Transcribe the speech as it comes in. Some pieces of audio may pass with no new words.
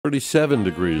37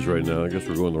 degrees right now. I guess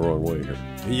we're going the wrong way here.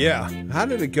 Yeah. How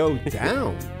did it go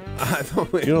down? I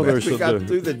thought we got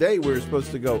through the day, we were supposed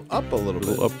to go up a little bit.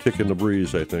 A little uptick in the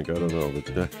breeze, I think. I don't know.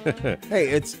 Hey,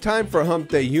 it's time for Hump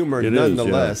Day Humor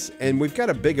nonetheless. Yeah. And we've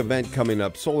got a big event coming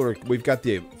up. We've got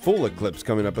the full eclipse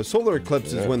coming up. A solar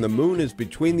eclipse is when the moon is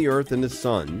between the earth and the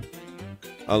sun.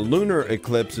 A lunar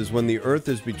eclipse is when the earth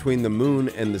is between the moon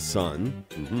and the sun.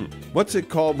 Mm-hmm. What's it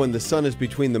called when the sun is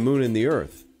between the moon and the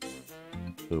earth?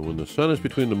 So when the sun is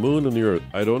between the moon and the earth,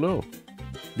 I don't know.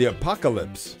 The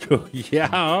apocalypse.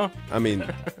 Yeah. I mean,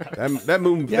 that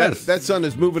moon, yes. that sun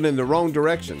is moving in the wrong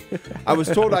direction. I was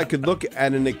told I could look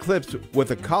at an eclipse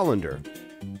with a colander.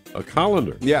 A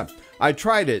colander? Yeah. I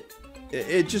tried it.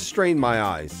 It just strained my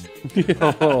eyes.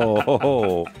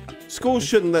 Oh. Schools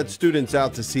shouldn't let students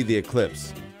out to see the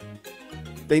eclipse.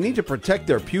 They need to protect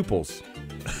their pupils.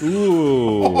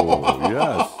 Ooh,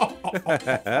 yes.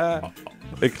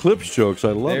 Eclipse jokes,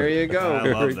 I love it. There you go.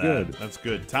 Very good. That's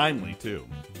good. Timely, too.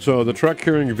 So the truck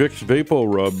carrying Vicks Vapo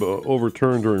Rub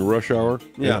overturned during rush hour.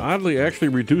 Yeah. And oddly, actually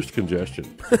reduced congestion.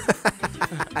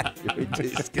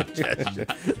 Reduced congestion.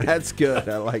 That's good.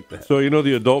 I like that. So you know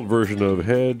the adult version of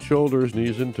head, shoulders,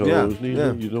 knees, and toes. Yeah, Knees yeah.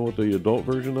 And, you know what the adult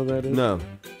version of that is? No.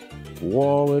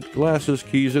 Wallet, glasses,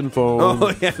 keys, and phone.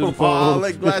 Oh, yeah.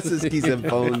 Wallet, glasses, keys, and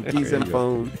phone. Keys and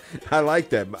phone. I like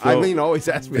that. So, Eileen always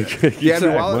asks me, do you have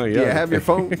your wallet? Do you have your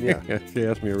phone? Yeah. She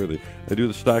asks me everything. I do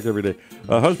the stock every day.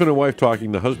 Husband and wife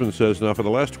talking. The husband says, now, for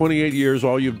the last 28 years,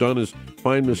 all you've done is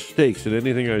find mistakes in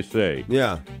anything I say.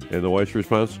 Yeah. And the wife's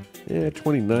response,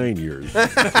 29 years.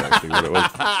 That's exactly what it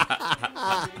was.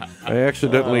 I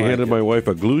accidentally handed my wife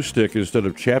a glue stick instead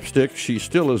of chapstick. She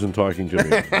still isn't talking to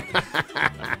me.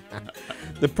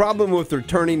 The problem with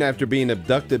returning after being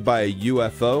abducted by a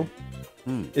UFO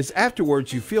is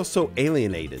afterwards you feel so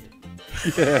alienated.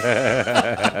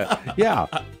 Yeah.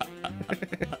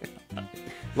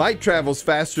 Light travels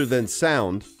faster than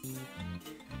sound.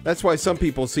 That's why some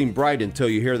people seem bright until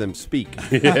you hear them speak.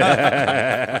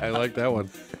 Yeah, I like that one.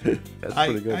 That's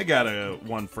pretty good. I got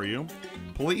one for you.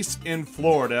 Police in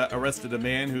Florida arrested a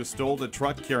man who stole a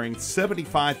truck carrying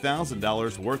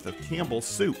 $75,000 worth of Campbell's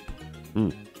soup.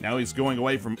 Now he's going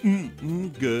away from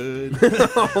good.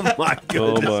 Oh, my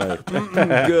goodness. Oh,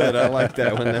 my. Good. I like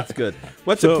that one. That's good.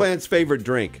 What's a plant's favorite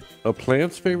drink? A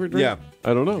plant's favorite drink? Yeah.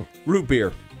 I don't know. Root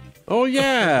beer. Oh,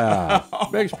 yeah.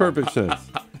 Makes perfect sense.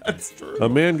 That's true. A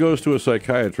man goes to a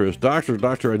psychiatrist.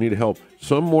 Doctor, I need help.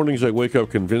 Some mornings I wake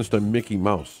up convinced I'm Mickey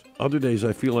Mouse. Other days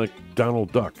I feel like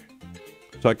Donald Duck.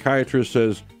 Psychiatrist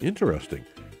says, interesting.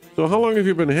 So how long have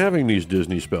you been having these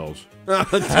Disney spells?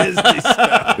 Disney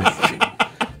spells.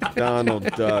 Donald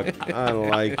Duck. I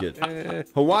like it.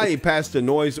 Hawaii passed a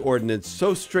noise ordinance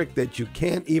so strict that you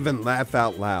can't even laugh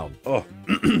out loud. Oh.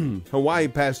 Hawaii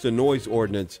passed a noise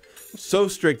ordinance so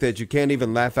strict that you can't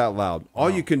even laugh out loud. All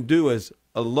you can do is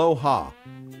aloha.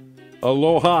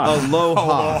 Aloha. Aloha.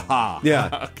 Aloha.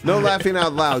 Yeah. No laughing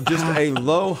out loud. Just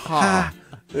aloha.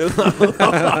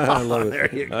 I love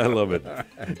it. I love it.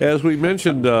 As we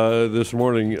mentioned this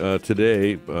morning,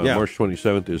 today, March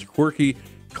 27th, is Quirky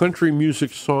Country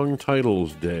Music Song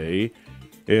Titles Day.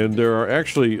 And there are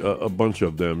actually a bunch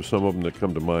of them. Some of them that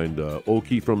come to mind.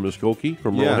 Okie from Muskogee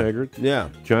from Merle Haggard. Yeah.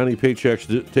 Johnny Paycheck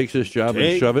takes this job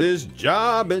and shove it. This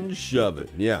job and shove it.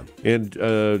 Yeah. And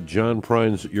John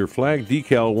Prine's Your Flag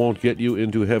Decal Won't Get You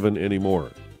Into Heaven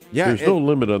Anymore. Yeah, there's no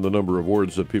limit on the number of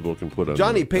words that people can put on.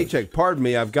 Johnny Paycheck, pardon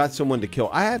me, I've got someone to kill.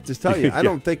 I have to tell you, I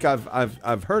don't think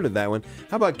I've heard of that one.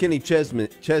 How about Kenny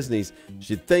Chesney's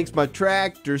She Thinks My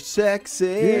Tractor's Sexy?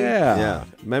 Yeah.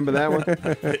 Remember that one?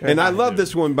 And I love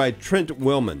this one by Trent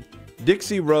Willman.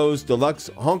 Dixie Rose Deluxe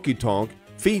Honky Tonk,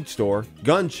 Feed Store,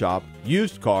 Gun Shop,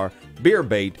 Used Car, Beer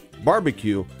Bait,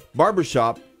 Barbecue,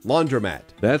 Barbershop, Laundromat.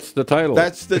 That's the title.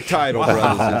 That's the title,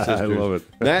 brothers and sisters. I love it.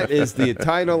 That is the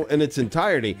title in its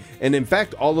entirety. And in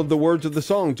fact, all of the words of the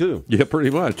song, too. Yeah,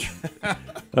 pretty much.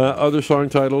 Other song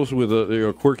titles with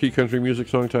quirky country music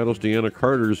song titles. Deanna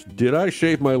Carter's Did I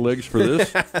Shave My Legs for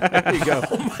This? There you go.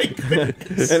 Oh, my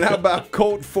goodness. And how about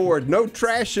Colt Ford? No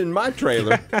trash in my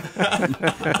trailer.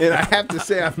 And I have to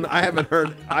say, I haven't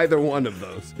heard either one of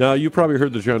those. Now, you probably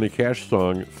heard the Johnny Cash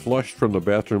song, Flushed from the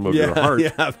Bathroom of Your Heart.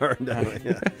 Yeah, I've heard that one.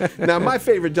 Yeah. Now, my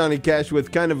favorite Johnny Cash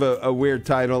with kind of a weird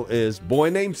title is Boy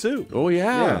Named Sue. Oh,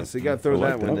 yeah. Yeah, so you got to throw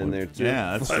that one in there, too.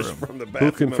 Yeah, that's true. From the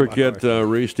Who can forget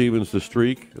Ray Stevens' The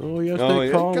Streak? Oh, yes,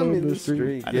 they call come him in The the Streak.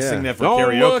 street. I just sing that for Oh,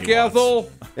 karaoke look, once.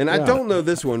 Ethel. And I don't know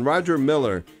this one. Roger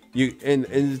Miller. And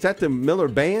is that the Miller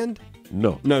Band?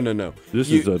 No. This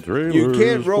is a trailer. You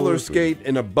can't roller skate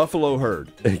in a buffalo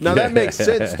herd. Now, that makes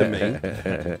sense to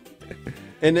me.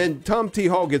 And then Tom T.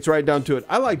 Hall gets right down to it.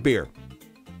 I like beer.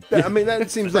 That, I mean, that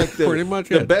seems like Pretty much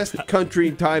the it. best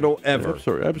country title ever.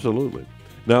 Absolutely.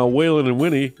 Now, Waylon and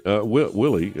Willie,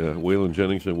 Waylon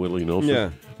Jennings and Willie Nelson. Yeah.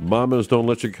 Mamas don't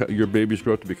let your babies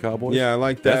grow up to be cowboys. Yeah, I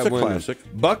like that. That's one. a classic.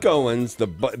 Buck Owens, the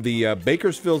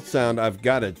Bakersfield Sound. I've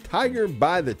got a tiger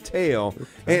by the tail,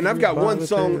 and I've got one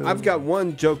song. I've got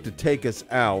one joke to take us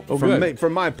out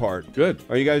from my part. Good.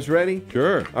 Are you guys ready?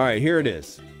 Sure. All right, here it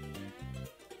is.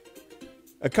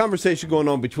 A conversation going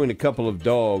on between a couple of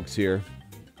dogs here.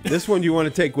 This one you want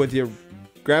to take with you.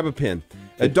 Grab a pen.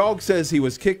 A dog says he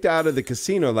was kicked out of the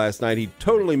casino last night. He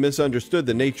totally misunderstood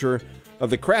the nature of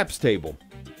the craps table.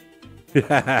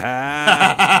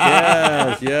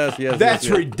 yes. That's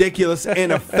ridiculous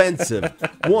and offensive.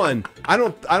 One, I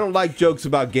don't like jokes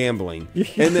about gambling.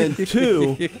 And then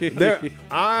two,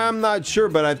 I'm not sure,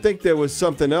 but I think there was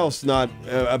something else not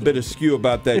a bit askew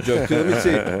about that joke too. Let me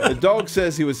see. The dog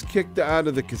says he was kicked out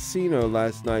of the casino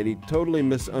last night. He totally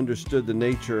misunderstood the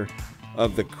nature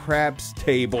of the craps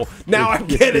table. Now I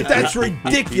get it. That's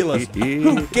ridiculous.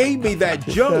 Who gave me that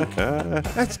joke?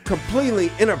 That's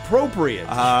completely inappropriate.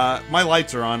 My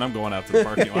lights are on. I'm going out to the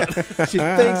parking lot. She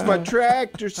thinks my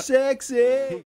tractor's sexy.